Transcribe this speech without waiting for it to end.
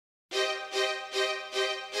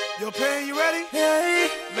Yo, Pain, you ready? Yeah.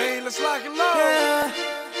 Man, let's lock and load. Yeah.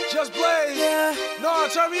 Just blaze. Yeah. No,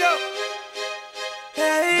 turn me up.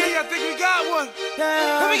 Hey. I think we got one.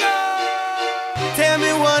 Yeah. Here we go. Tell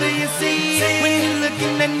me, what do you see when you're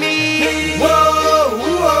looking at me? Whoa,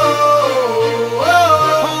 whoa,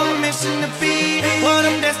 whoa. On a mission to be what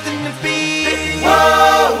I'm destined to be.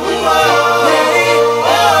 Whoa, whoa. Hey.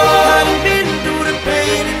 I done been through the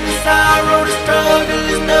pain and the sorrow, the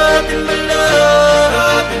struggle is nothing but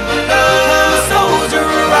love. I'm a soldier,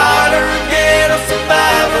 a rider, a ghetto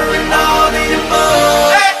survivor, and all the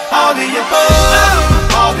above. All the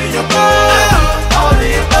above. All the above. All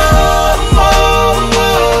the above. All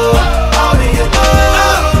the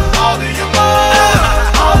above. All the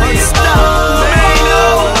above. All the above.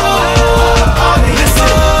 Listen,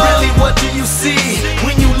 really, what do you see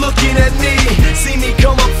when you looking at me? See me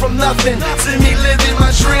come up from nothing, see me living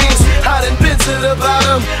my dreams. I done been to the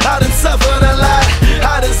bottom, I done suffered.